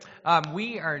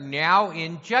We are now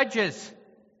in Judges.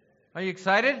 Are you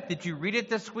excited? Did you read it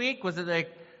this week? Was it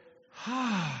like,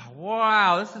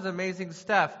 wow, this is amazing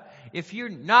stuff? If you're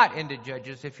not into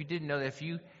Judges, if you didn't know that, if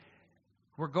you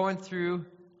were going through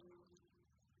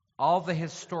all the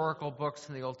historical books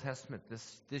in the Old Testament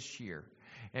this year,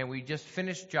 and we just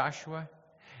finished Joshua,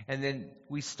 and then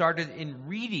we started in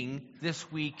reading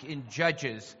this week in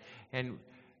Judges, and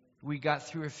we got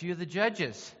through a few of the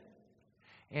Judges.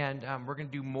 And we're going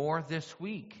to do more this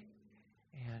week.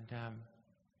 And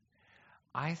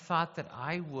I thought that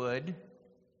I would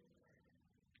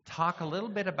talk a little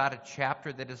bit about a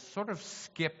chapter that is sort of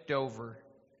skipped over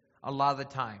a lot of the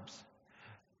times.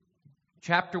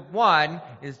 Chapter 1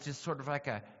 is just sort of like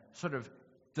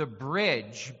the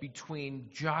bridge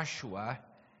between Joshua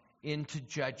into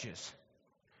Judges.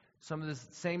 Some of the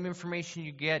same information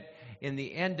you get in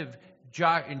the end of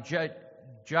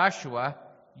Joshua,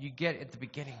 you get at the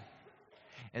beginning.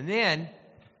 And then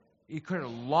you kind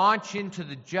of launch into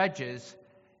the Judges,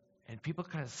 and people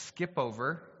kind of skip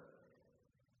over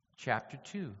chapter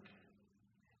 2.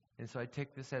 And so I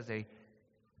take this as a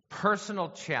personal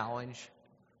challenge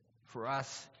for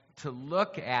us to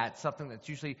look at something that's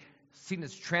usually seen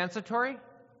as transitory,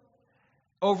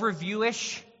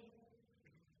 overview-ish.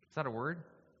 Is that a word?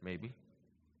 Maybe.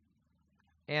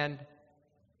 And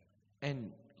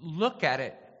look at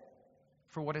it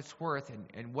for what it's worth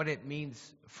and what it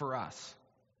means for us.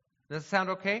 Does that sound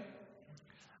okay?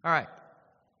 All right.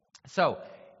 So,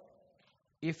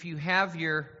 if you have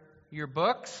your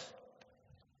books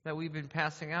that we've been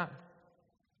passing out,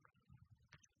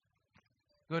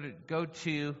 go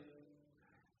to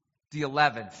the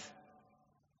 11th.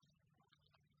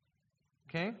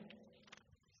 Okay?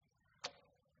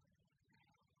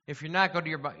 If you're not,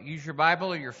 use your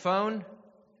Bible or your phone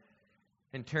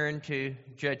and turn to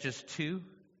Judges 2,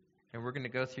 and we're going to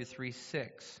go through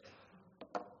 3:6.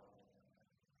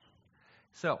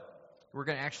 So, we're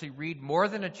going to actually read more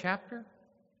than a chapter,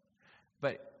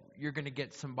 but you're going to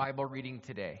get some Bible reading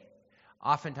today.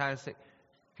 Oftentimes,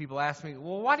 people ask me,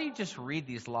 well, why do you just read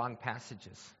these long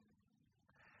passages?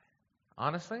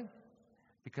 Honestly,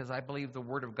 because I believe the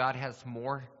Word of God has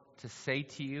more to say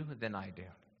to you than I do.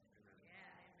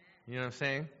 You know what I'm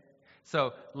saying?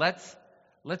 So,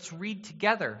 let's read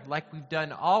together like we've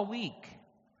done all week.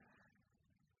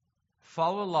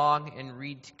 Follow along and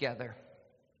read together.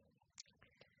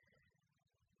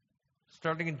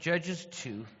 Starting in Judges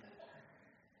 2.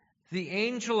 The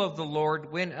angel of the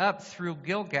Lord went up through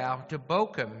Gilgal to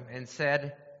Bochum and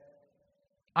said,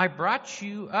 I brought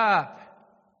you up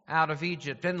out of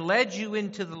Egypt and led you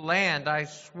into the land I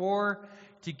swore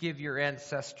to give your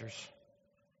ancestors.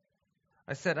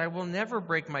 I said, I will never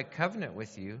break my covenant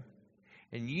with you,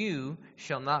 and you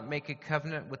shall not make a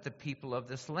covenant with the people of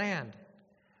this land,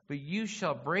 but you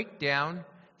shall break down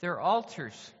their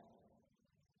altars.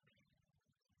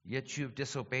 Yet you have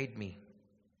disobeyed me.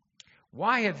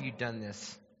 Why have you done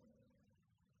this?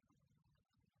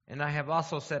 And I have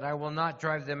also said, I will not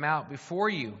drive them out before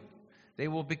you. They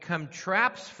will become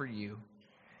traps for you,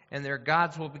 and their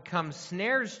gods will become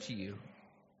snares to you.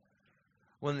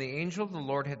 When the angel of the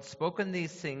Lord had spoken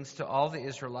these things to all the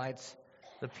Israelites,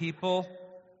 the people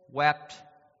wept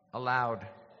aloud.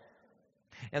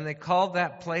 And they called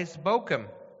that place Bochum,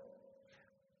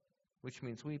 which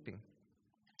means weeping.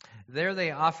 There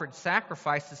they offered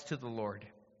sacrifices to the Lord.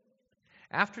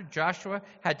 After Joshua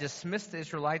had dismissed the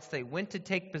Israelites, they went to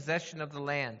take possession of the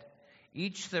land,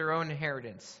 each their own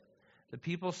inheritance. The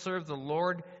people served the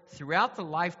Lord throughout the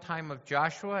lifetime of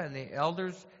Joshua and the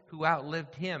elders who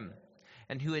outlived him,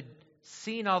 and who had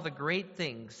seen all the great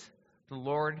things the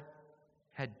Lord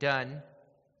had done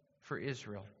for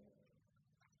Israel.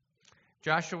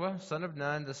 Joshua, son of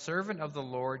Nun, the servant of the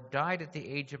Lord, died at the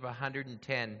age of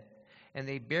 110, and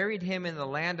they buried him in the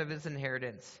land of his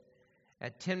inheritance,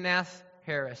 at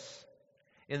Timnath-Heres,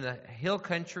 in the hill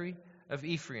country of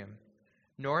Ephraim,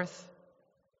 north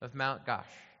of Mount Gosh.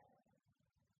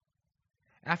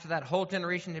 After that whole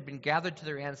generation had been gathered to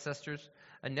their ancestors,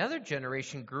 another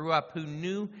generation grew up who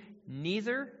knew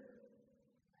neither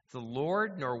the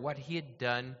Lord nor what he had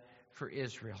done for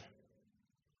Israel.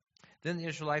 Then the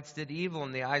Israelites did evil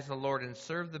in the eyes of the Lord and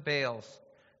served the Baals.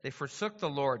 They forsook the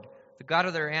Lord, the God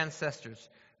of their ancestors,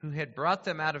 who had brought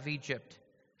them out of Egypt.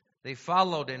 They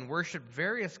followed and worshipped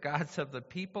various gods of the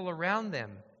people around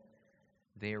them.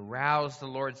 They aroused the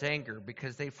Lord's anger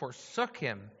because they forsook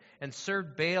him and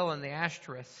served Baal and the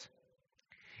Ashtoreths.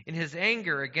 In his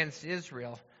anger against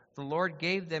Israel, the Lord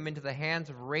gave them into the hands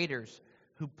of raiders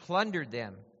who plundered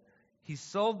them. He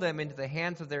sold them into the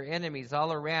hands of their enemies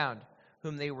all around,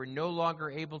 whom they were no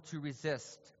longer able to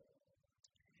resist.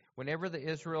 Whenever the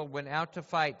Israel went out to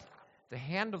fight, the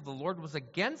hand of the Lord was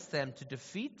against them to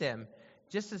defeat them,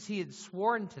 just as he had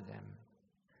sworn to them.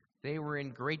 They were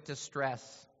in great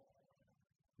distress.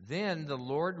 Then the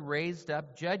Lord raised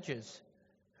up judges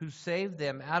who saved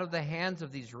them out of the hands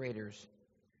of these raiders.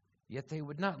 Yet they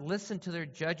would not listen to their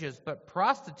judges, but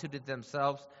prostituted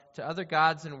themselves to other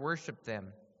gods and worshipped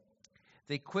them.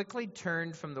 They quickly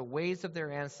turned from the ways of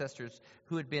their ancestors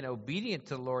who had been obedient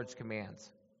to the Lord's commands.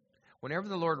 Whenever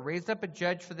the Lord raised up a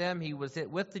judge for them, he was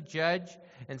with the judge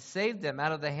and saved them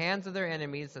out of the hands of their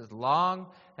enemies as long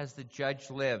as the judge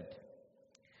lived.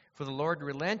 For the Lord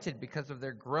relented because of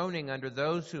their groaning under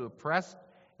those who oppressed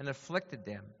and afflicted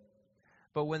them.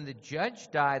 But when the judge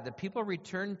died, the people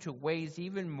returned to ways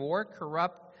even more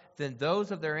corrupt than those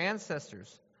of their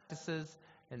ancestors,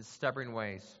 and stubborn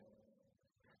ways.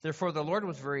 Therefore the Lord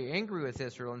was very angry with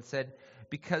Israel and said,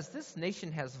 because this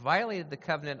nation has violated the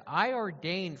covenant I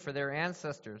ordained for their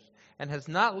ancestors and has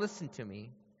not listened to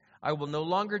me, I will no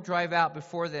longer drive out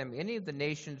before them any of the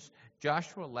nations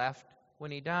Joshua left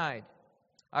when he died.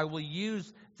 I will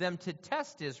use them to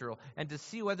test Israel and to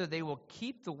see whether they will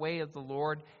keep the way of the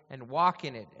Lord and walk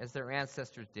in it as their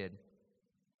ancestors did.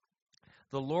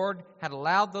 The Lord had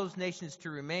allowed those nations to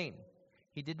remain.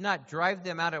 He did not drive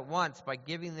them out at once by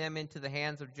giving them into the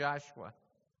hands of Joshua.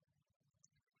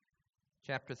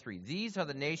 Chapter 3. These are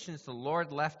the nations the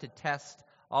Lord left to test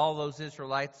all those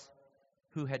Israelites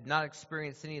who had not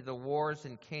experienced any of the wars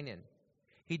in Canaan.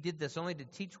 He did this only to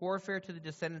teach warfare to the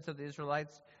descendants of the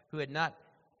Israelites who had not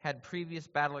had previous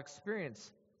battle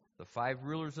experience. The 5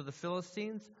 rulers of the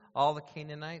Philistines, all the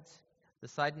Canaanites, the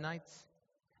Sidonites,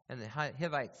 and the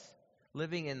Hivites,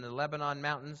 living in the Lebanon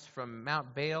mountains from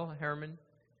Mount Baal Hermon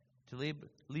to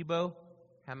Lebo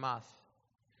Hamath.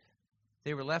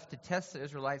 They were left to test the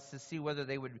Israelites to see whether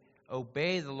they would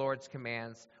obey the Lord's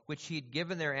commands, which he had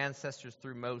given their ancestors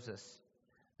through Moses.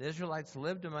 The Israelites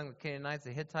lived among the Canaanites,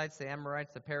 the Hittites, the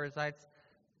Amorites, the Perizzites,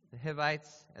 the Hivites,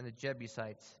 and the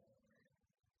Jebusites.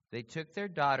 They took their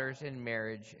daughters in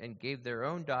marriage and gave their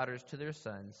own daughters to their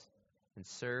sons and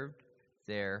served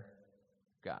their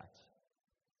gods.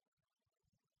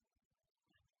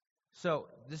 So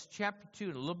this chapter 2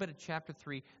 and a little bit of chapter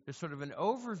 3, there's sort of an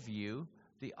overview.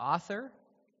 The author,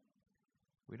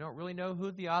 we don't really know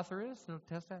who the author is. No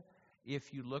test that.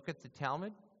 If you look at the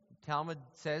Talmud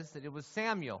says that it was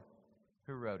Samuel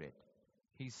who wrote it.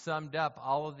 He summed up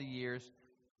all of the years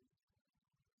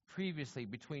previously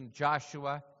between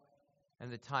Joshua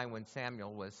and the time when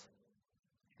Samuel was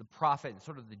the prophet and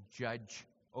sort of the judge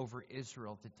over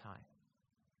Israel at the time.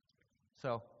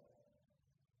 So,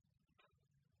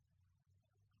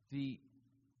 the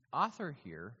author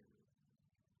here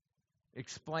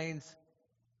explains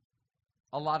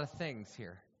a lot of things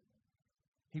here.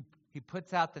 He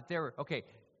puts out that there were,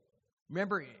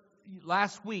 remember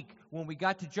last week when we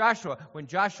got to Joshua, when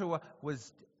Joshua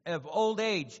was of old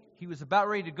age, he was about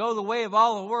ready to go the way of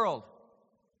all the world.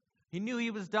 He knew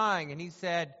he was dying, and he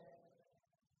said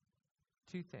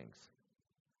 2 things.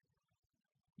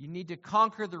 You need to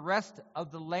conquer the rest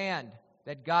of the land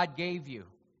that God gave you.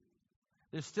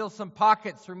 There's still some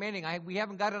pockets remaining. We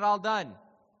haven't got it all done.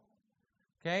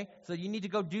 Okay? So you need to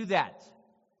go do that.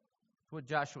 That's what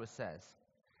Joshua says.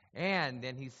 And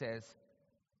then he says,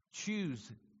 choose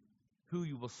who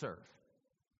you will serve.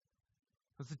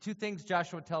 Those are the 2 things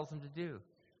Joshua tells him to do.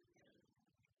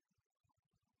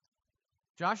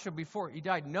 Joshua, before he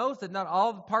died, knows that not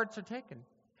all the parts are taken.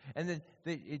 And then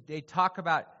they talk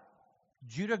about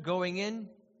Judah going in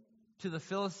to the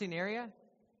Philistine area,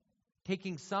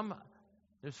 taking some.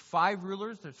 There's 5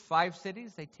 rulers, there's 5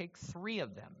 cities. They take 3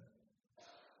 of them.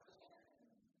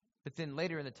 But then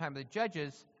later in the time of the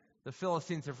judges, the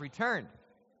Philistines have returned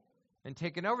and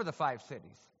taken over the 5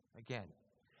 cities again.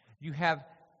 You have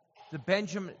the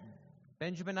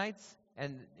Benjaminites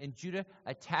and Judah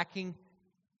attacking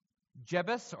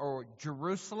Jebus or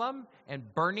Jerusalem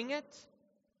and burning it.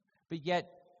 But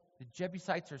yet the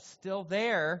Jebusites are still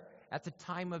there at the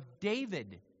time of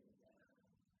David.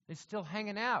 They're still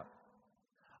hanging out.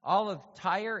 All of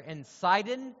Tyre and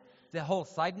Sidon, the whole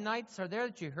Sidonites are there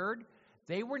that you heard.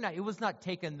 They were not, it was not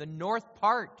taken, the north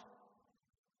part.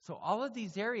 So all of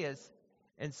these areas,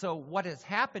 and so what has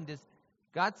happened is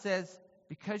God says,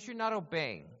 because you're not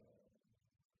obeying,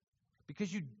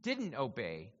 because you didn't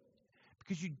obey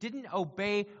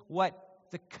what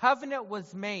the covenant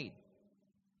was made,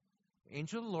 the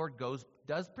angel of the Lord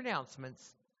does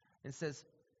pronouncements and says,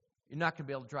 you're not going to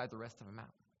be able to drive the rest of them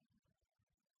out.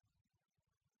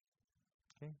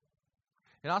 Okay?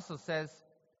 It also says,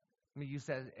 let me use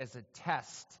that as a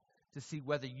test to see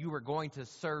whether you are going to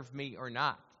serve me or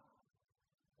not.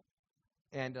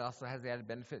 And it also has the added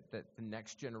benefit that the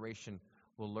next generation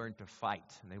will learn to fight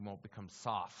and they won't become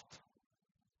soft.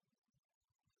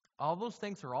 All those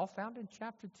things are all found in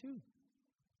chapter 2.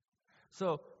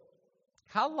 So,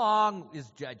 how long is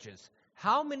Judges?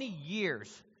 How many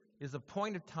years is a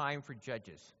point of time for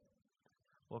Judges?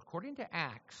 Well, according to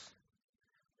Acts,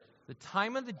 the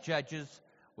time of the Judges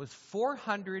was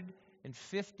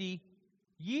 450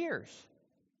 years.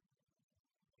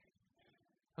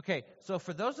 Okay, so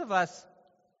for those of us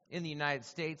in the United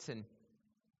States, and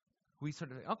we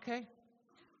sort of, okay,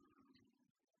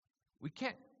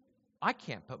 I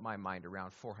can't put my mind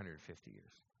around 450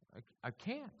 years. I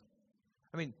can't.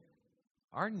 I mean,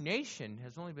 our nation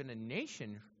has only been a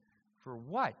nation for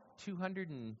what?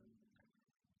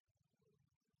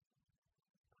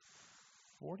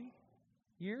 240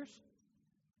 years?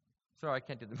 Sorry, I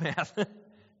can't do the math.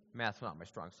 Math's not my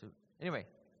strong suit. Anyway,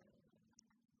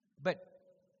 but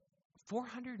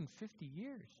 450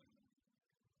 years.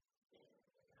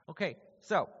 Okay,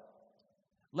 so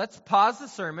let's pause the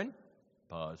sermon.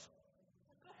 Pause.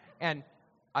 And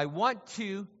I want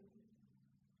to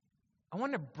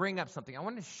bring up something. I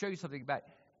want to show you something about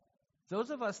those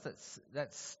of us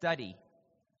that study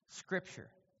Scripture.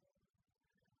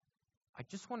 I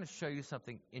just want to show you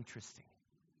something interesting,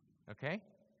 okay?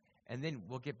 And then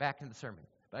we'll get back into the sermon.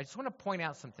 But I just want to point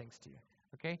out some things to you,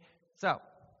 okay? So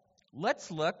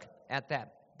let's look at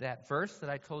that verse that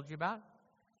I told you about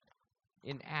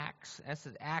in Acts. This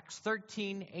is Acts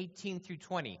 13, 18 through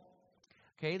 20.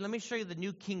 Okay, let me show you the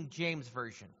New King James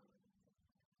Version.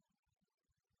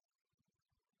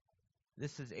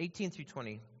 This is 18 through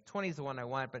 20. 20 is the one I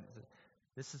want, but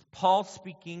this is Paul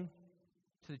speaking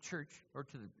to the church, or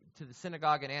to the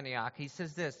synagogue in Antioch. He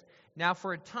says this, "Now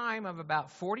for a time of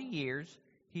about 40 years,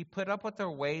 he put up with their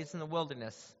ways in the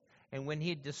wilderness. And when he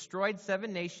had destroyed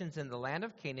 7 nations in the land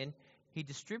of Canaan, he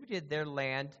distributed their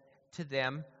land to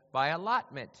them by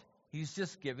allotment." He's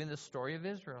just giving the story of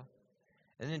Israel.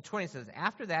 And then 20 says,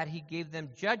 "After that, he gave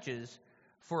them judges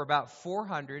for about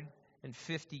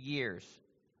 450 years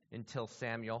until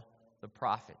Samuel the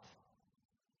prophet."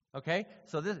 Okay?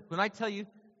 So when I tell you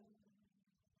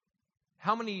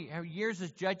how many years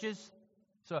is Judges?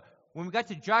 So when we got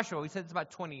to Joshua, we said it's about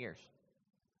 20 years.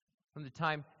 From the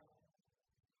time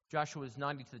Joshua was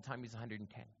 90 to the time he's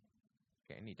 110.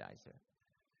 Okay, and he dies there.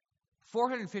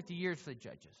 450 years for the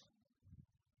Judges.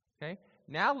 Okay?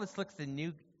 Now let's look at the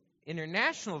New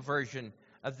International Version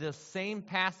of this same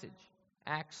passage.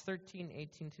 Acts 13,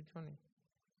 18 to 20.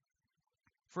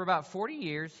 "For about 40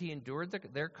 years he endured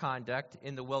their conduct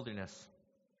in the wilderness.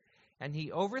 And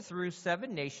he overthrew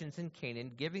 7 nations in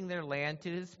Canaan, giving their land to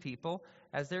his people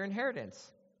as their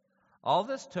inheritance. All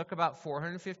this took about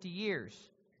 450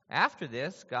 years. After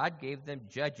this, God gave them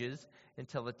judges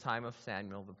until the time of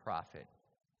Samuel the prophet."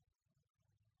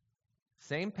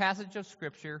 Same passage of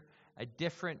Scripture, a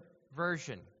different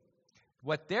version.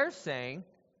 What they're saying,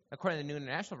 according to the New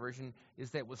International Version,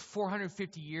 is that it was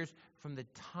 450 years from the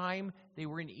time they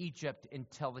were in Egypt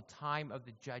until the time of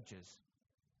the Judges.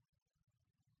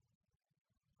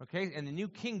 Okay, and the New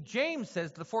King James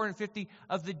says the 450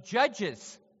 of the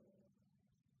Judges.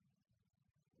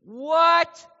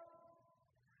 What?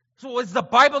 So is the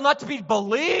Bible not to be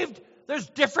believed? There's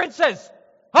differences.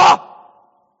 Oh!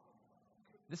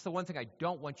 This is the one thing I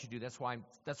don't want you to do. That's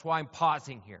why I'm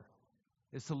pausing here,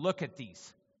 is to look at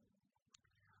these.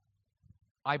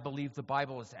 I believe the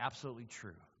Bible is absolutely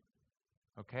true.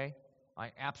 Okay?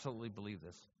 I absolutely believe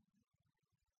this.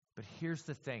 But here's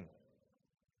the thing.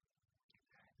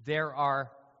 There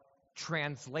are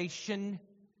translation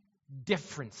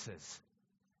differences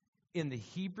in the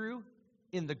Hebrew,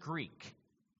 in the Greek.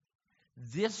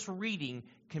 This reading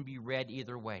can be read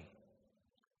either way.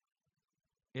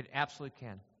 It absolutely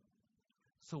can.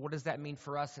 So what does that mean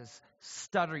for us as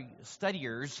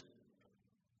studiers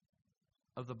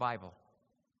of the Bible?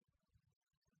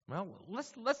 Well,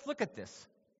 let's look at this.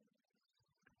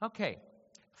 Okay,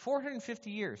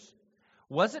 450 years.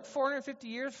 Was it 450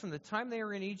 years from the time they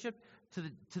were in Egypt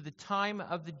to the time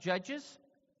of the Judges?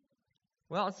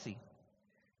 Well, let's see.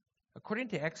 According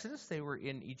to Exodus, they were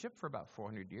in Egypt for about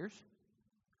 400 years.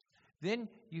 Then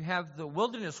you have the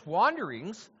wilderness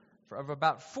wanderings of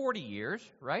about 40 years,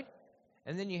 right?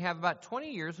 And then you have about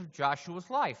 20 years of Joshua's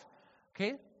life.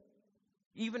 Okay?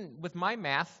 Even with my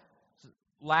math,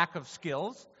 lack of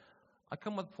skills, I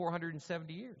come with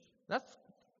 470 years. That's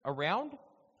around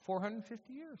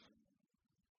 450 years.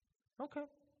 Okay.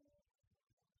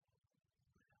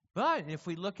 But if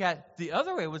we look at the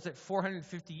other way, was it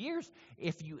 450 years?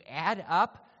 If you add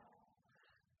up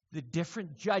the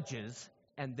different judges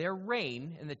and their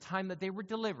reign and the time that they were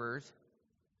deliverers,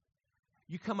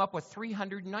 you come up with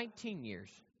 319 years.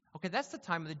 Okay, that's the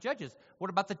time of the judges. What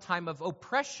about the time of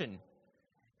oppression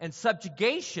and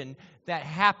subjugation that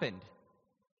happened?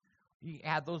 You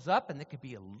add those up, and it could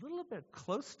be a little bit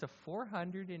close to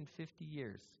 450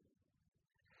 years.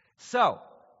 So,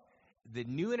 the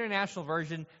New International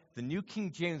Version, the New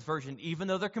King James Version, even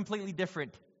though they're completely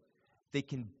different, they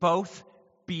can both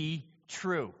be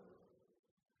true.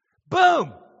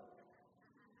 Boom!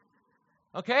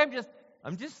 Okay,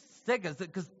 I'm just saying,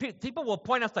 because people will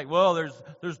point out, like, well,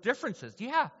 there's differences.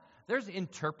 Yeah, there's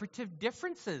interpretive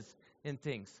differences in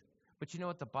things. But you know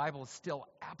what? The Bible is still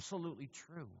absolutely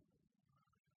true.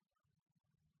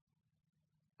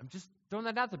 I'm just throwing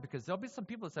that out there because there'll be some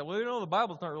people that say, well, you know, the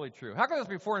Bible's not really true. How can this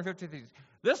be 450 years?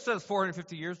 This says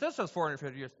 450 years. This says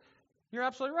 450 years. You're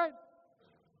absolutely right.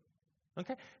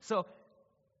 Okay? So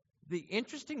the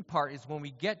interesting part is when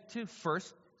we get to 1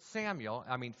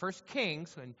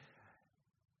 Kings, and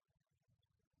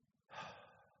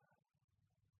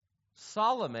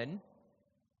Solomon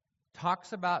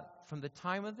talks about from the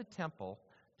time of the temple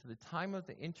to the time of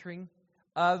the entering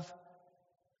of,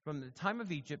 from the time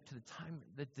of Egypt to the time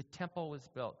that the temple was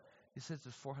built. He says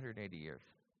it's 480 years.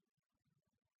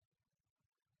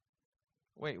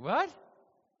 Wait, what?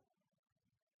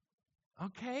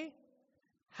 Okay.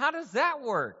 How does that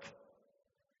work?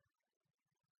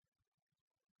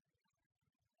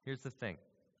 Here's the thing.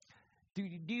 Do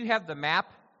you have the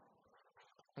map?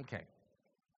 Okay.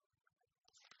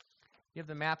 You have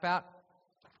the map out?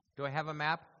 Do I have a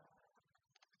map?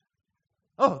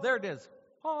 Oh, there it is.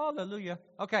 Hallelujah.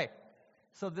 Okay.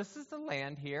 So this is the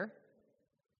land here.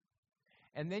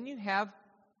 And then you have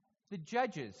the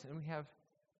judges. And we have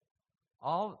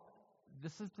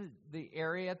this is the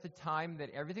area at the time that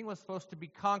everything was supposed to be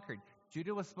conquered.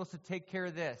 Judah was supposed to take care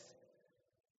of this.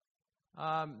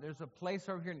 There's a place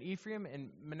over here in Ephraim and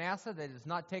Manasseh that is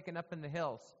not taken up in the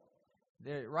hills.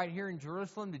 Right here in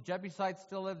Jerusalem, the Jebusites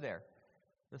still live there.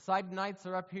 The Sidonites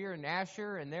are up here in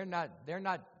Asher, and they're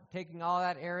not taking all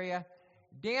that area.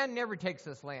 Dan never takes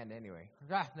this land anyway.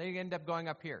 They end up going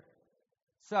up here.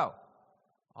 So,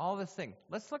 all this thing.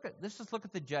 Let's just look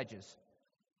at the judges.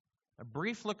 A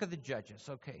brief look at the judges.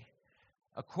 Okay.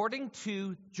 According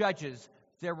to Judges,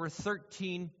 there were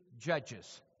 13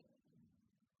 judges.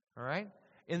 All right?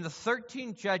 In the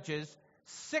 13 judges,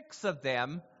 6 of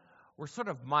them were sort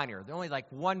of minor. They're only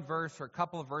like one verse or a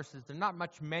couple of verses. There's not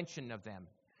much mention of them.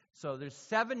 So there's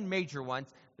 7 major ones.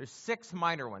 There's 6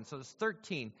 minor ones. So there's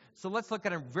 13. So let's look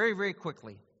at them very, very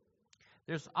quickly.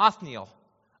 There's Othniel.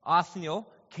 Othniel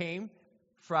came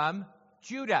from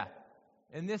Judah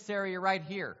in this area right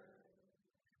here.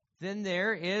 Then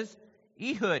there is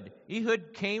Ehud.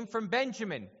 Ehud came from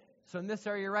Benjamin. So in this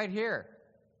area right here.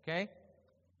 Okay?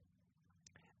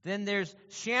 Then there's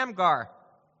Shamgar.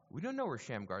 We don't know where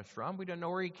Shamgar's from. We don't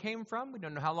know where he came from. We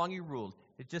don't know how long he ruled.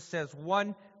 It just says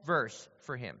one verse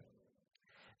for him.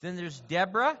 Then there's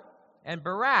Deborah and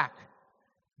Barak.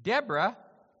 Deborah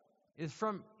is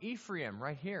from Ephraim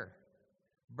right here.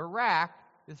 Barak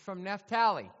is from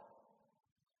Naphtali.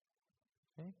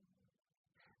 Okay.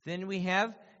 Then we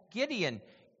have Gideon.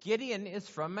 Gideon is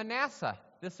from Manasseh,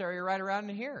 this area right around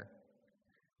here.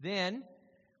 Then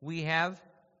we have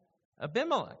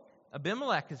Abimelech.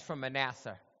 Abimelech is from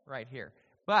Manasseh right here.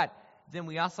 But then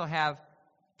we also have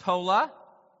Tola,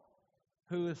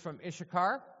 who is from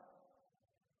Issachar.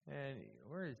 And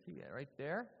where is he at? Right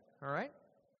there. All right.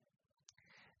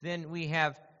 Then we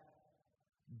have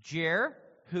Jer,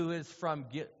 who is from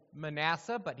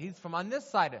Manasseh, but he's from on this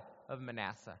side of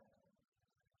Manasseh.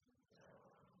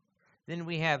 Then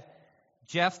we have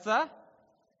Jephthah.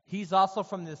 He's also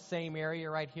from this same area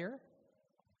right here.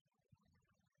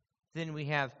 Then we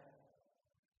have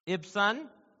Ibzan.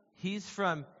 He's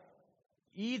from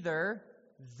either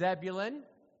Zebulun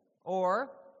or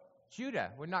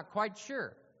Judah. We're not quite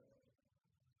sure.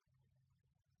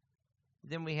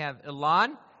 Then we have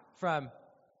Elon from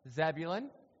Zebulun.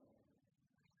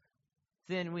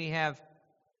 Then we have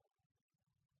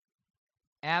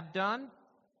Abdon,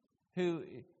 who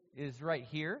is right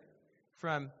here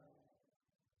from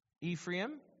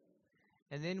Ephraim.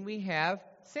 And then we have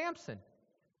Samson.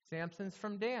 Samson's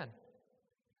from Dan.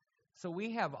 So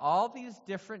we have all these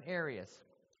different areas.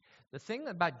 The thing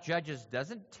about Judges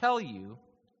doesn't tell you,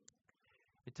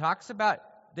 it talks about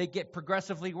they get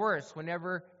progressively worse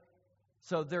whenever,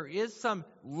 so there is some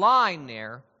line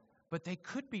there, but they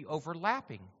could be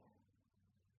overlapping.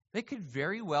 They could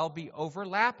very well be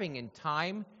overlapping in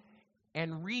time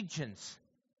and regions.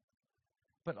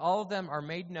 But all of them are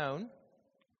made known.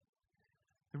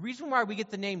 The reason why we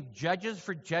get the name Judges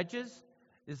for Judges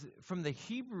is from the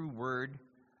Hebrew word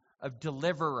of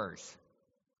deliverers.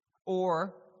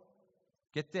 or,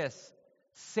 get this,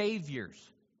 saviors.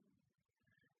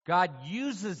 God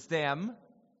uses them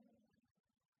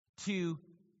to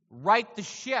right the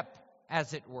ship,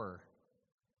 as it were.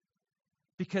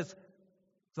 Because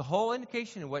the whole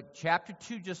indication of what chapter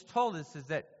 2 just told us is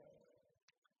that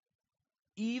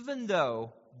even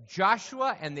though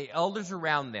Joshua and the elders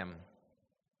around them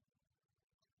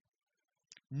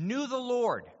knew the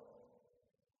Lord,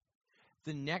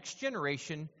 the next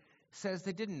generation says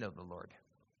they didn't know the Lord.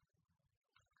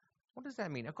 What does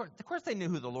that mean? Of course they knew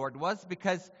who the Lord was,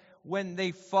 because when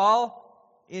they fall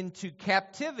into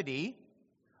captivity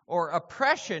or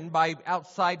oppression by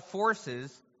outside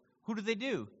forces, who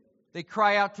do? They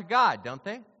cry out to God, don't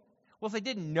they? Well, if they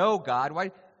didn't know God,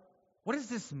 what does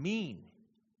this mean?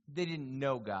 They didn't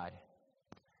know God.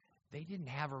 They didn't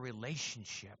have a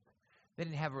relationship. They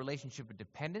didn't have a relationship of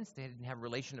dependence. They didn't have a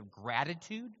relation of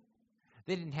gratitude.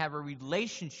 They didn't have a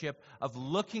relationship of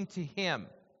looking to Him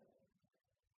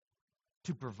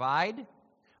to provide,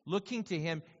 looking to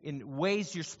Him in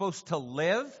ways you're supposed to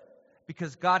live,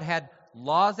 because God had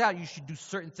laws out. You should do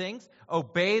certain things.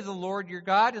 Obey the Lord your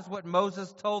God is what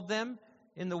Moses told them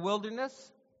in the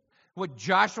wilderness. What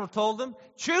Joshua told them,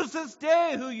 choose this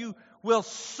day who you will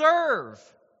serve.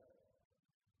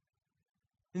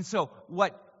 And so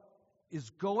what is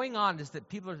going on is that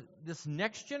this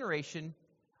next generation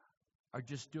are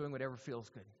just doing whatever feels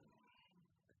good.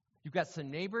 You've got some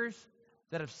neighbors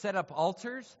that have set up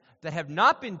altars that have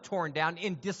not been torn down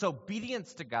in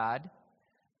disobedience to God.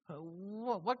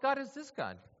 What God is this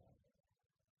God?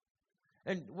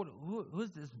 And who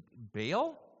is this?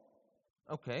 Baal?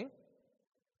 Okay.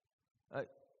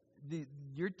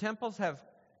 Your temples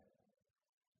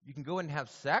you can go and have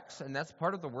sex, and that's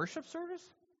part of the worship service?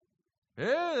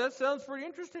 Yeah, that sounds pretty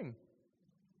interesting.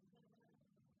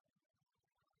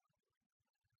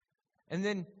 And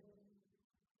then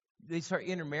they start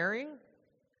intermarrying,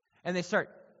 and they start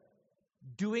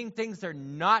doing things they're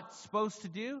not supposed to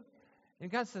do. And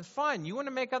God says, fine, you want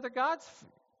to make other gods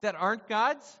that aren't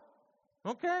gods?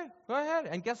 Okay, go ahead.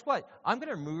 And guess what? I'm going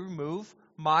to remove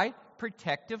my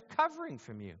protective covering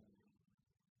from you.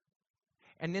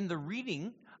 And in the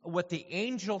reading, what the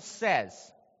angel says.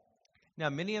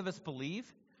 Now, many of us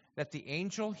believe that the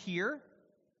angel here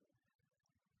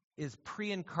is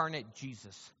pre-incarnate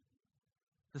Jesus,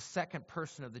 the second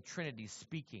person of the Trinity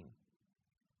speaking.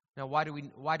 Now, why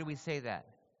do we say that?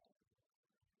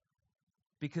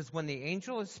 Because when the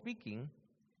angel is speaking,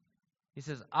 he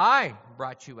says, I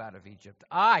brought you out of Egypt.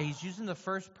 He's using the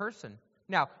first person.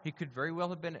 Now, he could very well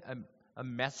have been a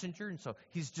messenger, and so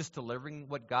he's just delivering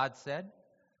what God said.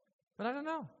 But I don't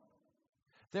know.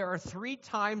 There are 3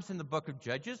 times in the book of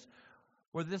Judges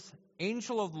where this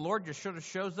angel of the Lord just sort of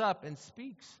shows up and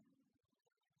speaks.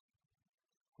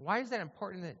 Why is that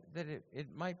important that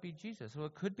it might be Jesus? Well,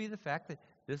 it could be the fact that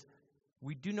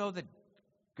we do know that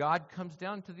God comes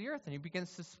down to the earth and He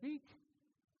begins to speak.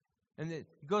 And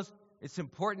it's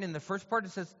important in the first part,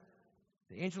 it says,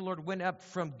 the angel of the Lord went up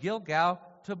from Gilgal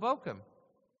to Bochum.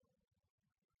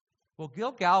 Well,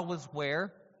 Gilgal was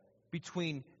where,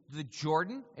 between the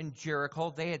Jordan and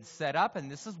Jericho, they had set up, and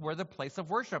this is where the place of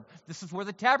worship, this is where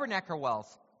the tabernacle was.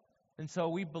 And so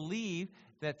we believe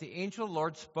that the angel of the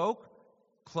Lord spoke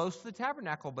close to the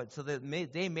tabernacle, but so that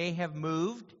they may have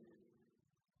moved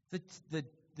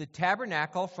the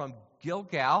tabernacle from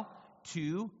Gilgal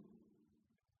to,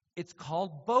 it's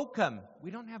called Bochum.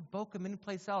 We don't have Bochum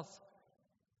anyplace else,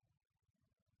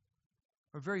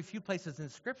 or very few places in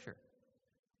Scripture.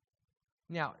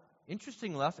 Now,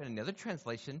 interesting enough, in another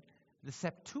translation, the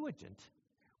Septuagint,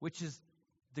 which is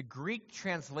the Greek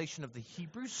translation of the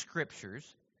Hebrew Scriptures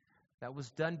that was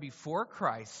done before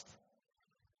Christ,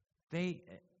 they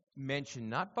mention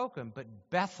not Bochum, but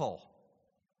Bethel.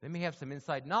 They may have some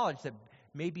inside knowledge that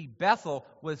maybe Bethel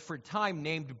was for a time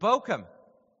named Bochum.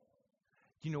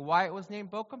 Do you know why it was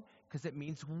named Bochum? Because it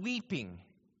means weeping.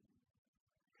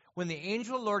 When the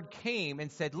angel of the Lord came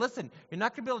and said, listen, you're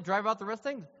not going to be able to drive out the rest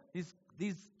of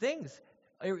these things.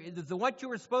 What you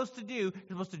were supposed to do, you're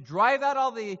supposed to drive out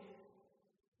all the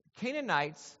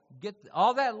Canaanites, get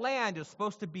all that land is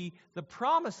supposed to be the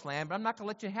promised land, but I'm not going to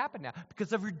let you happen now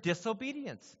because of your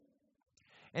disobedience.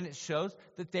 And it shows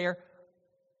that they're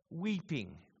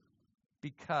weeping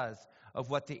because of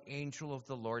what the angel of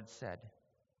the Lord said.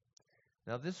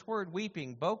 Now, this word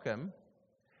weeping, Bochum,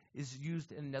 is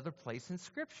used in another place in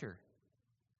Scripture,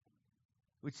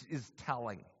 which is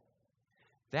telling.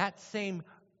 That same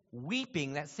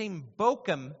weeping, that same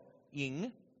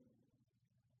Bochum-ing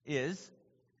is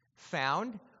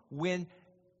found when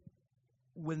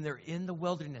they're in the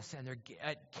wilderness and they're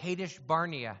at Kadesh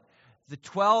Barnea. The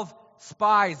 12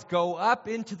 spies go up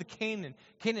into the Canaan,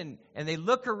 and they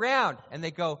look around and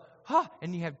they go,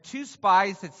 and you have 2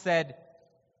 spies that said,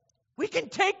 we can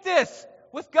take this.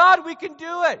 With God, we can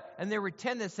do it. And there were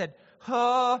 10 that said,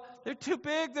 they're too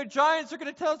big. They're giants. They're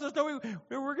going to tell us there's no way.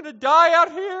 We're going to die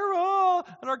out here.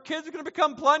 And our kids are going to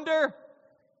become plunder.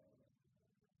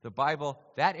 The Bible,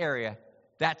 that area,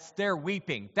 that's their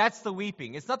weeping. That's the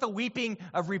weeping. It's not the weeping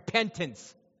of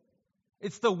repentance.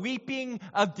 It's the weeping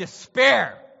of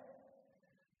despair.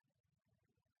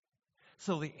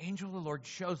 So the angel of the Lord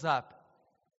shows up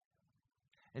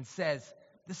and says,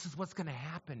 this is what's going to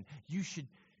happen.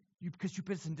 Because you've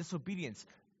been in disobedience.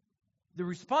 The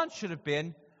response should have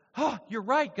been, you're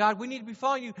right, God. We need to be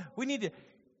following you. We need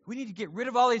to get rid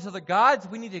of all these other gods.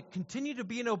 We need to continue to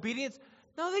be in obedience.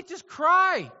 No, they just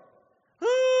cry.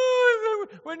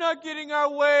 We're not getting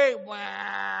our way.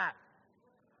 Wah.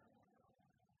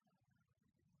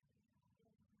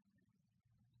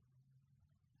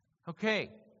 Okay.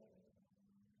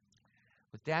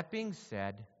 With that being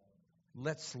said,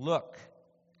 let's look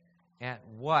at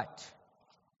what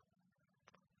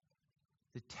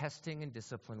the testing and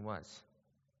discipline was.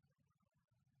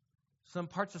 Some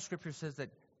parts of Scripture says that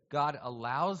God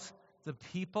allows the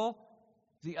people,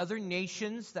 the other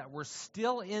nations that were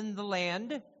still in the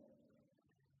land,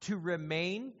 to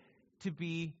remain, to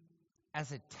be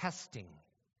as a testing,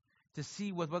 to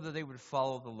see whether they would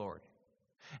follow the Lord.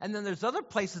 And then there's other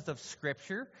places of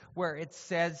Scripture where it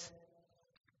says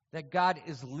that God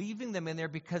is leaving them in there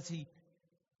because He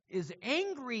is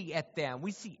angry at them.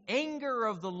 We see anger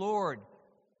of the Lord.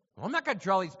 Well, I'm not going to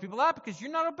draw these people out because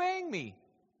you're not obeying me.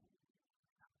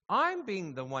 I'm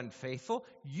being the one faithful.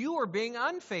 You are being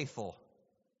unfaithful.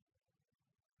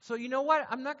 So you know what?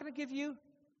 I'm not going to give you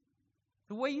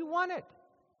the way you want it.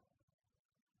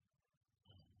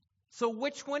 So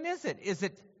which one is it? Is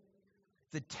it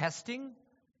the testing?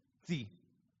 The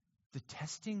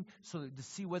testing so to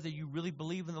see whether you really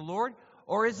believe in the Lord?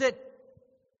 Or is it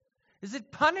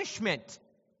punishment?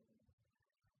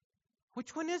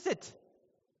 Which one is it?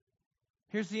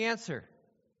 Here's the answer.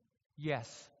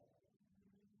 Yes.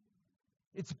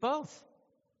 It's both.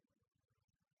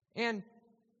 And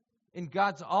in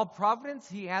God's all providence,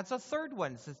 He adds a third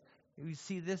one. It says, we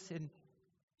see this in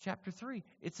chapter 3.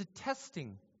 It's a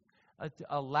testing,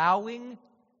 allowing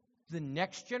the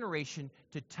next generation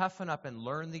to toughen up and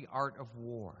learn the art of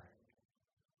war.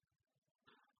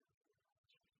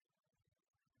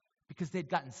 Because they'd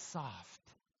gotten soft.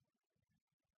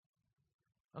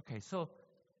 Okay, so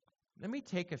let me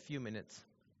take a few minutes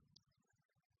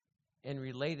and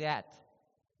relate it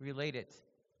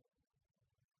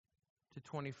to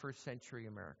 21st century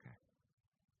America.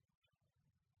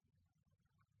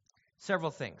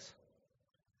 Several things.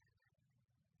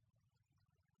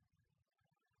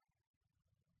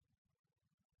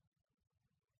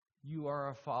 You are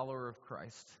a follower of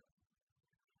Christ.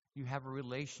 You have a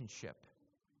relationship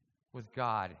with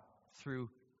God through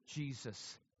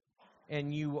Jesus.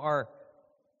 And you are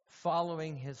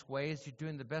following His ways. You're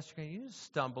doing the best you can. You just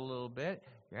stumble a little bit.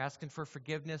 You're asking for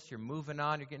forgiveness. You're moving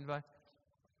on. You're getting by.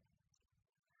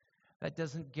 That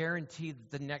doesn't guarantee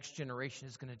that the next generation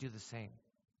is going to do the same.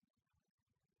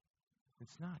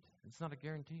 It's not. It's not a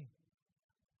guarantee.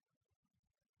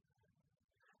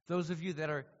 Those of you that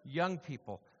are young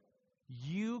people,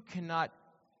 you cannot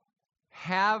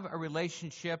have a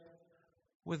relationship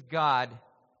with God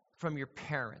from your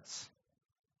parents.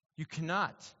 You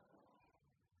cannot.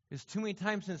 There's too many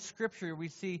times in Scripture we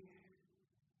see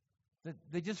that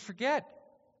they just forget.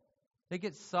 They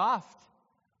get soft.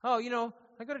 Oh,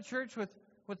 I go to church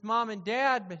with mom and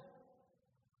dad, but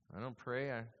I don't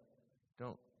pray. I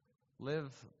don't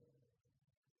live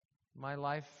my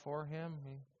life for Him.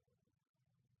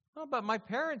 Oh, but my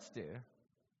parents do.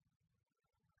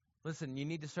 Listen, you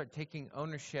need to start taking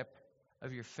ownership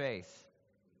of your faith.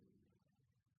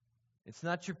 It's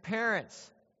not your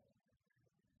parents.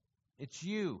 It's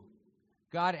you.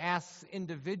 God asks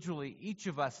individually each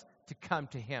of us to come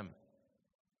to Him.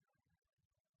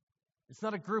 It's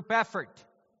not a group effort.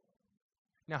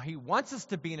 Now, He wants us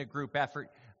to be in a group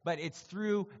effort, but it's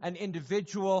through an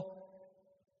individual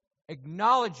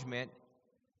acknowledgement,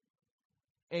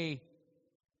 a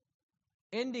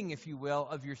ending, if you will,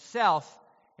 of yourself,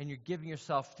 and you're giving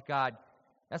yourself to God.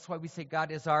 That's why we say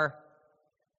God is our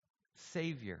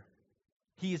Savior.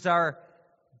 He's our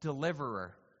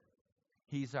deliverer.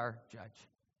 He's our judge.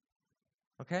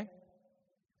 Okay?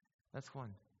 That's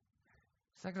one.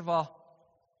 Second of all,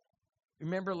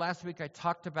 remember last week I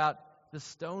talked about the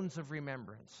stones of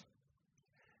remembrance.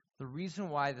 The reason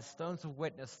why the stones of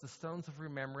witness, the stones of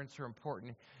remembrance are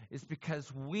important is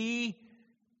because we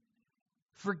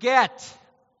forget.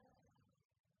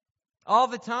 All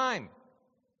the time.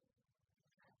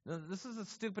 Now, this is a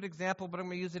stupid example, but I'm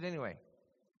going to use it anyway.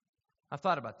 I've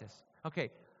thought about this.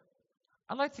 Okay,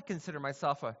 I like to consider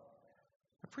myself a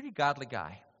pretty godly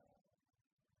guy.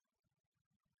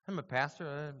 I'm a pastor.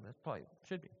 I probably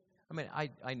should be. I mean,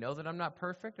 I know that I'm not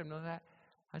perfect. I know that.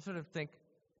 I sort of think,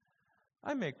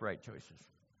 I make right choices.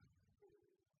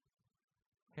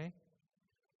 Okay?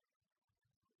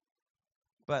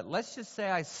 But let's just say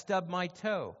I stub my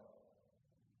toe,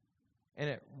 and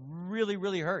it really,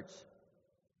 really hurts.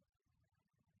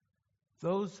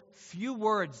 Those few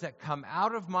words that come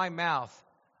out of my mouth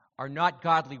are not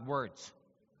godly words.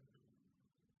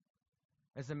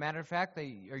 As a matter of fact,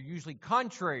 they are usually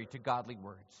contrary to godly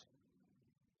words.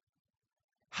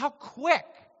 How quick!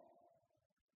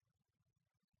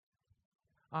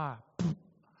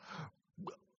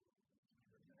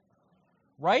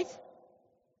 Right?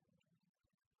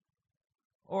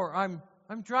 Or I'm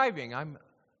driving. I'm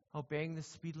obeying the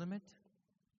speed limit.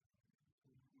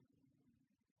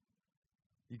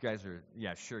 You guys are,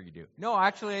 yeah, sure you do. No,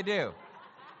 actually I do.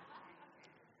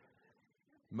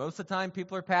 Most of the time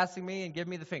people are passing me and give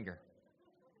me the finger.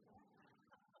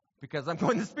 Because I'm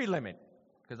going the speed limit.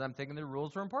 Because I'm thinking the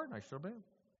rules are important. I should obey them.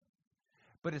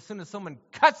 But as soon as someone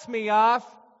cuts me off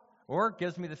or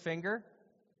gives me the finger,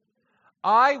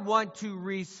 I want to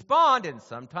respond, and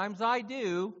sometimes I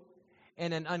do,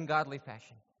 in an ungodly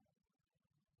fashion.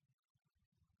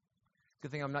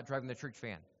 Good thing I'm not driving the church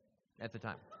van at the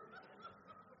time.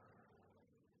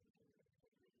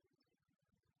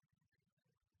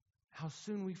 How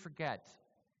soon we forget.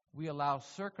 We allow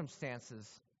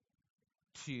circumstances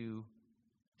to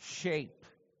shape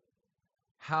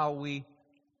how we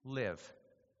live.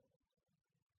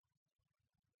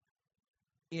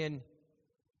 In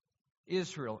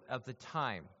Israel of the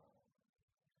time,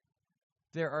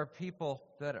 there are people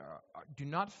that do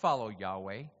not follow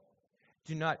Yahweh,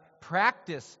 do not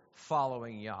practice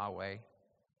following Yahweh,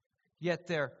 yet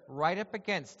they're right up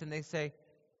against, and they say,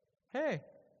 hey,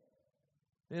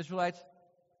 the Israelites,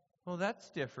 well, that's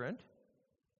different.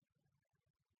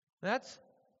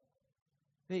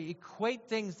 They equate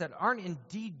things that aren't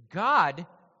indeed God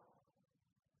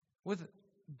with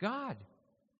God.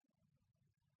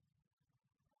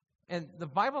 And the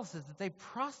Bible says that they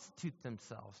prostitute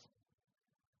themselves.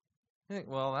 You think,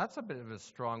 well, that's a bit of a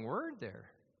strong word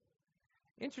there.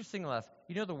 Interesting enough,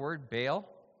 you know the word Baal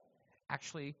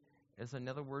actually is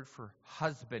another word for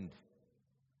husband.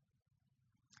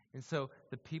 And so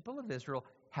the people of Israel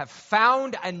have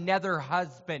found another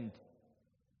husband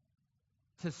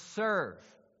to serve,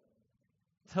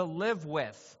 to live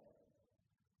with.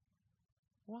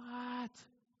 What?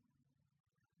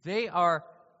 They are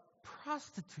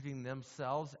prostituting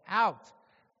themselves out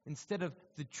instead of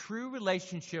the true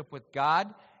relationship with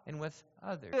God and with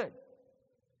others. Good.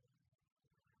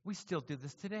 We still do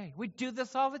this today. We do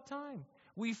this all the time.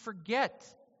 We forget.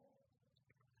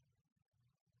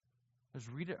 I was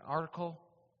reading an article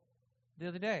the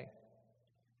other day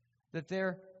that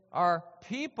there are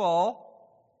people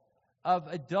of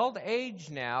adult age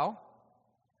now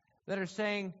that are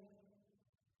saying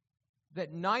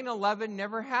that 9/11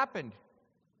 never happened.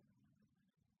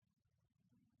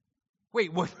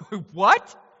 Wait,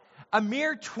 what? A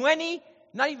mere 20,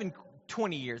 not even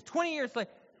 20 years, 20 years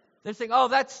later, they're saying, oh,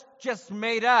 that's just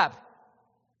made up.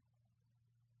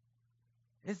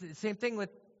 It's the same thing with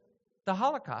the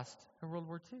Holocaust in World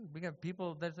War II. We got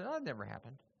people that say, oh, it never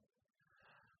happened.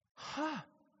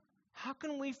 How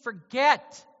can we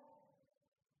forget?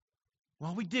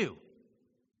 Well, we do.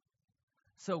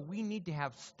 So we need to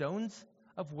have stones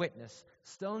of witness,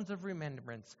 stones of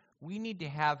remembrance. We need to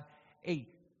have a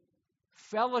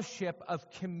fellowship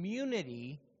of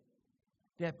community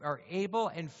that are able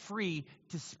and free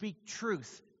to speak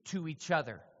truth to each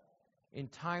other in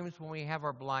times when we have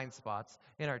our blind spots,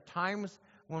 in our times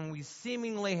when we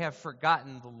seemingly have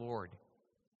forgotten the Lord.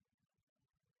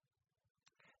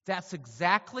 That's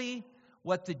exactly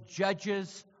what the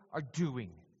judges are doing.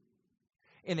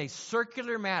 In a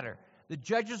circular manner, the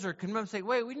judges are coming up and saying,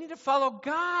 wait, we need to follow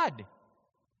God.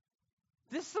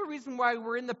 This is the reason why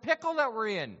we're in the pickle that we're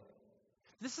in.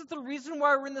 This is the reason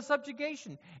why we're in the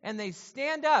subjugation. And they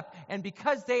stand up, and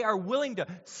because they are willing to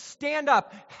stand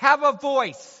up, have a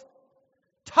voice,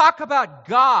 talk about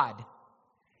God.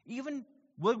 Even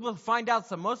we'll find out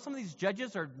some of these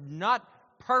judges are not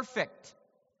perfect.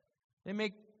 They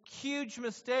make huge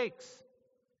mistakes.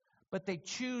 But they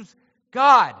choose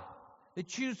God. They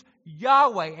choose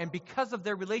Yahweh. And because of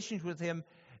their relationship with Him,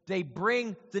 they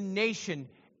bring the nation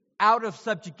out of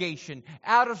subjugation,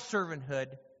 out of servanthood,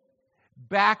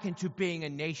 back into being a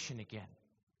nation again.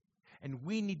 And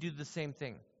we need to do the same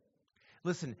thing.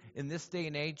 Listen, in this day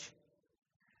and age,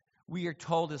 we are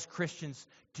told as Christians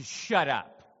to shut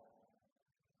up.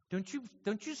 Don't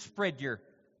you spread your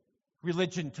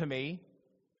religion to me.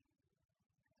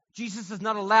 Jesus is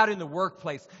not allowed in the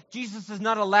workplace. Jesus is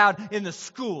not allowed in the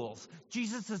schools.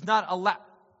 Jesus is not allowed.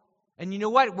 And you know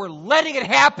what? We're letting it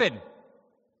happen.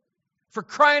 For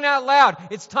crying out loud,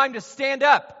 it's time to stand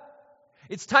up.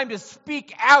 It's time to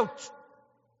speak out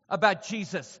about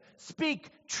Jesus. Speak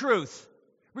truth,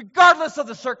 regardless of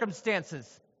the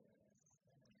circumstances.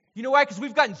 You know why? Because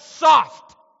we've gotten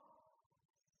soft.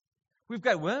 We've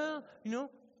got,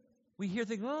 we hear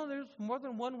things, there's more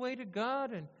than one way to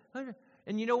God.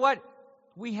 And you know what?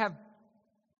 We have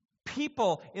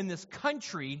people in this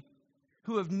country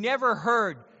who have never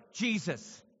heard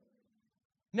Jesus,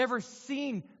 never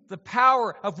seen the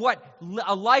power of what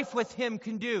a life with Him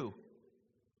can do.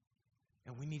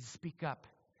 And we need to speak up.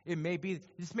 This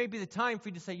may be the time for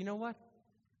you to say, you know what?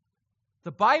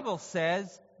 The Bible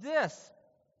says this,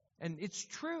 and it's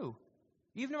true.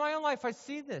 Even in my own life, I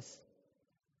see this.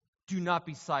 Do not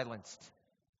be silenced.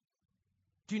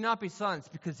 Do not be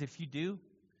silenced, because if you do,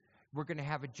 we're going to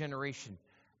have a generation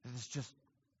that has just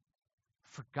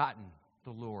forgotten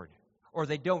the Lord, or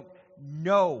they don't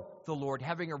know the Lord,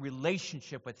 having a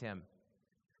relationship with Him.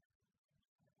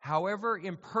 However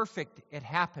imperfect it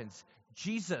happens,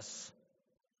 Jesus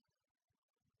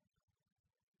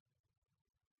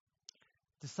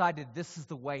decided this is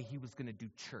the way He was going to do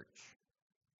church.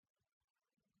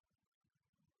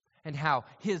 And how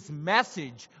His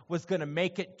message was going to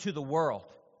make it to the world.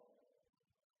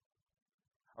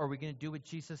 Are we going to do what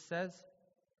Jesus says?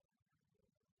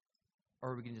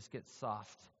 Or are we going to just get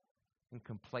soft and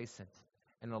complacent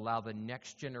and allow the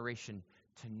next generation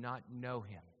to not know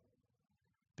Him?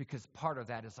 Because part of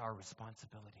that is our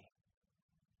responsibility.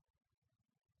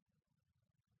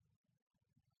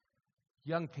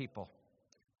 Young people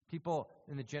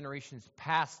in the generations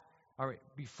past, or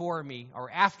before me,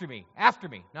 or after me,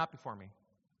 not before me.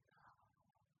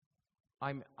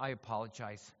 I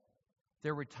apologize.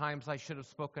 There were times I should have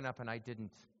spoken up and I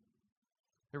didn't.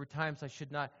 There were times I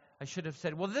should have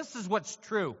said, well, this is what's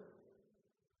true.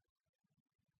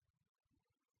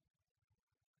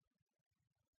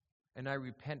 And I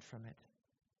repent from it.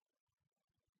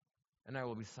 And I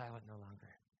will be silent no longer.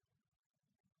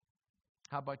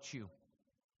 How about you?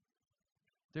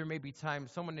 There may be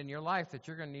times, someone in your life that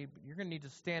you're going to need to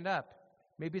stand up.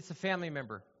 Maybe it's a family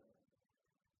member.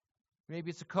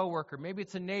 Maybe it's a coworker. Maybe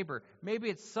it's a neighbor. Maybe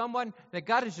it's someone that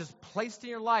God has just placed in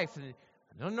your life. And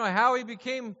I don't know how we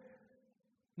became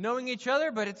knowing each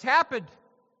other, but it's happened.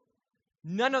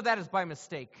 None of that is by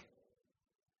mistake.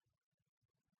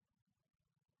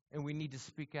 And we need to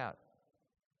speak out.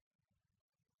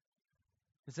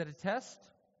 Is that a test?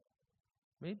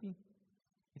 Maybe.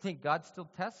 You think God still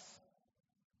tests?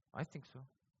 I think so.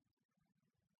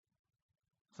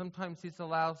 Sometimes He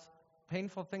allows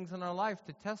painful things in our life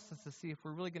to test us to see if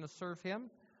we're really going to serve Him,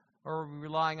 or are we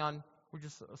we're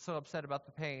just so upset about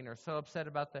the pain, or so upset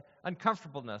about the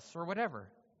uncomfortableness, or whatever.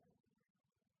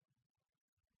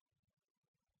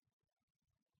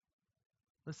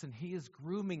 Listen, He is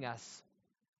grooming us.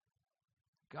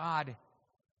 God, I'm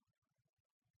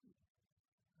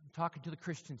talking to the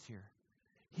Christians here.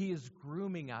 He is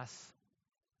grooming us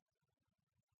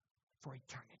for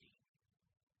eternity.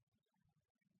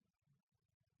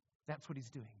 That's what He's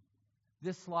doing.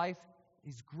 This life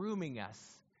is grooming us.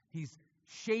 He's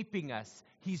shaping us.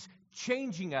 He's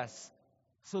changing us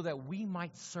so that we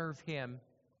might serve Him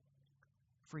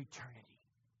for eternity.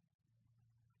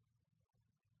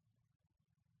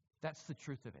 That's the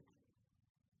truth of it.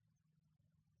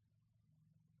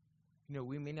 You know,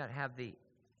 we may not have the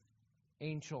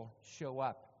angel show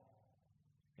up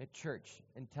at church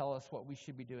and tell us what we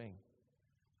should be doing,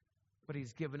 but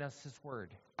He's given us His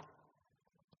word.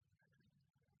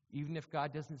 Even if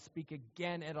God doesn't speak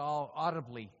again at all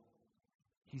audibly,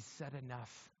 He's said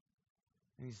enough,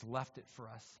 and He's left it for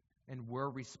us, and we're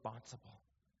responsible.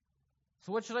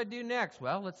 So what should I do next?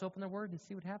 Well, let's open the Word and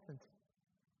see what happens.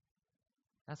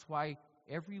 That's why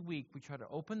every week we try to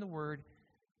open the Word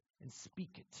and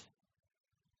speak it,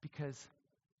 because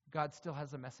God still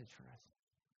has a message for us.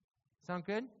 Sound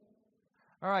good?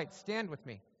 All right, stand with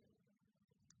me.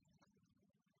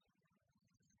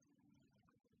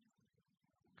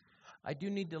 I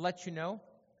do need to let you know,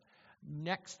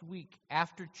 next week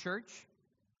after church,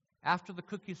 after the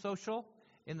cookie social,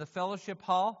 in the fellowship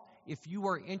hall, if you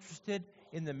are interested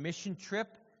in the mission trip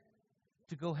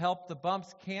to go help the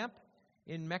Bumps camp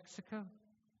in Mexico,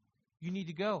 you need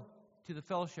to go to the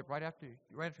fellowship right after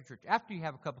church, after you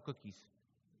have a couple cookies,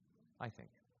 I think.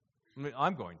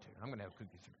 I'm going to have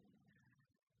cookies.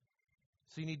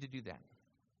 So you need to do that.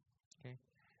 Okay?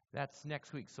 That's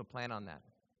next week, so plan on that.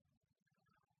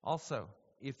 Also,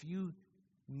 if you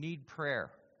need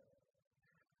prayer,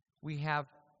 we have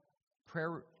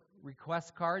prayer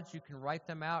request cards. You can write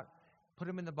them out, put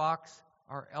them in the box.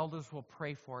 Our elders will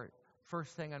pray for it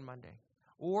first thing on Monday.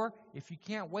 Or if you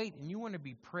can't wait and you want to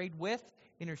be prayed with,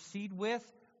 intercede with,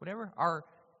 whatever, our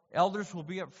elders will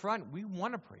be up front. We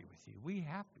want to pray with you.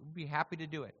 We'll be happy to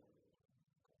do it.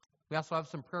 We also have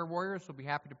some prayer warriors who will be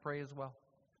happy to pray as well.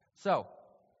 So,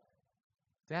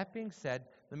 that being said,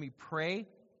 let me pray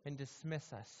and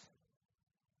dismiss us.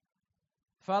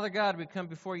 Father God, we come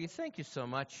before you. Thank you so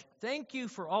much. Thank you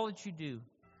for all that you do.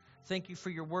 Thank you for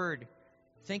your word.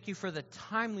 Thank you for the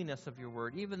timeliness of your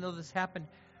word. Even though this happened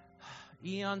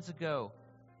eons ago,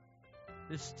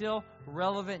 it's still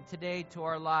relevant today to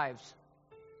our lives.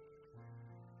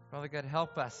 Father God,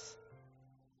 help us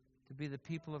to be the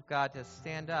people of God, to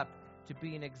stand up, to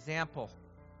be an example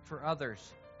for others.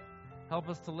 Help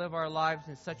us to live our lives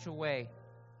in such a way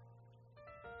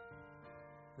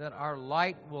that our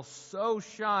light will so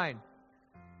shine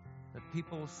that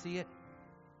people will see it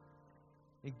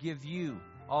and give you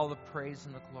all the praise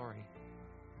and the glory.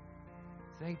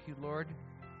 Thank you, Lord,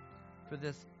 for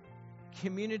this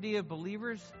community of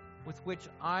believers with which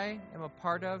I am a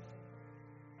part of.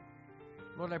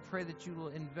 Lord, I pray that you will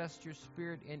invest your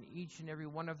Spirit in each and every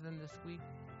one of them this week,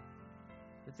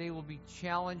 that they will be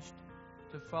challenged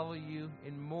to follow you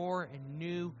in more and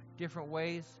new, different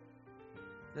ways,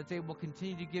 that they will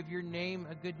continue to give your name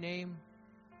a good name,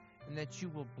 and that you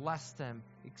will bless them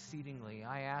exceedingly.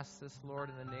 I ask this, Lord,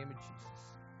 in the name of Jesus.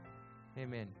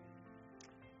 Amen.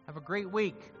 Have a great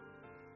week.